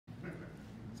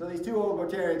So these two old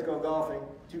Rotarians go golfing,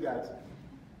 two guys.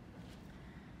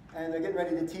 And they're getting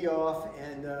ready to tee off,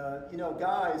 and you know,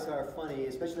 guys are funny,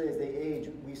 especially as they age.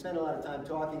 We spend a lot of time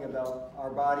talking about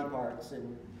our body parts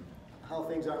and how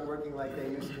things aren't working like they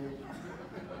used to.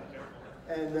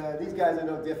 And these guys are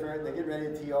no different. They get ready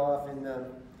to tee off, and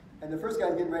the first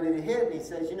guy's getting ready to hit, and he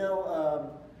says, you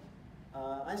know,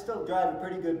 I still drive a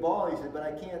pretty good ball, he said, but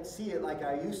I can't see it like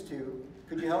I used to.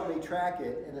 Could you help me track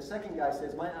it? And the second guy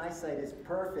says, my eyesight is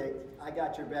perfect. I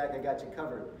got your back. I got you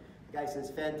covered. The guy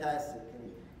says, fantastic.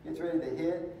 And he gets ready to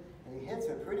hit, and he hits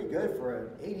it pretty good for an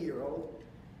 80-year-old.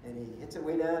 And he hits it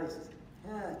way down. He says,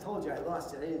 yeah, I told you I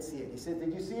lost it. I didn't see it. He said,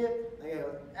 did you see it? I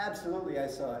go, absolutely, I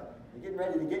saw it. They're getting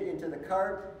ready to get into the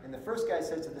cart, and the first guy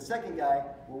says to the second guy,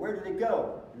 well, where did it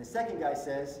go? And the second guy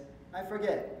says, I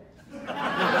forget.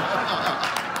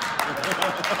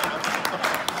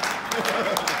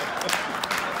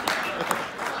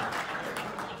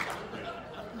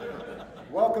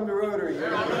 Welcome to Rotary. You're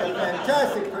a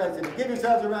fantastic president. Give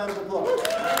yourselves a round of applause.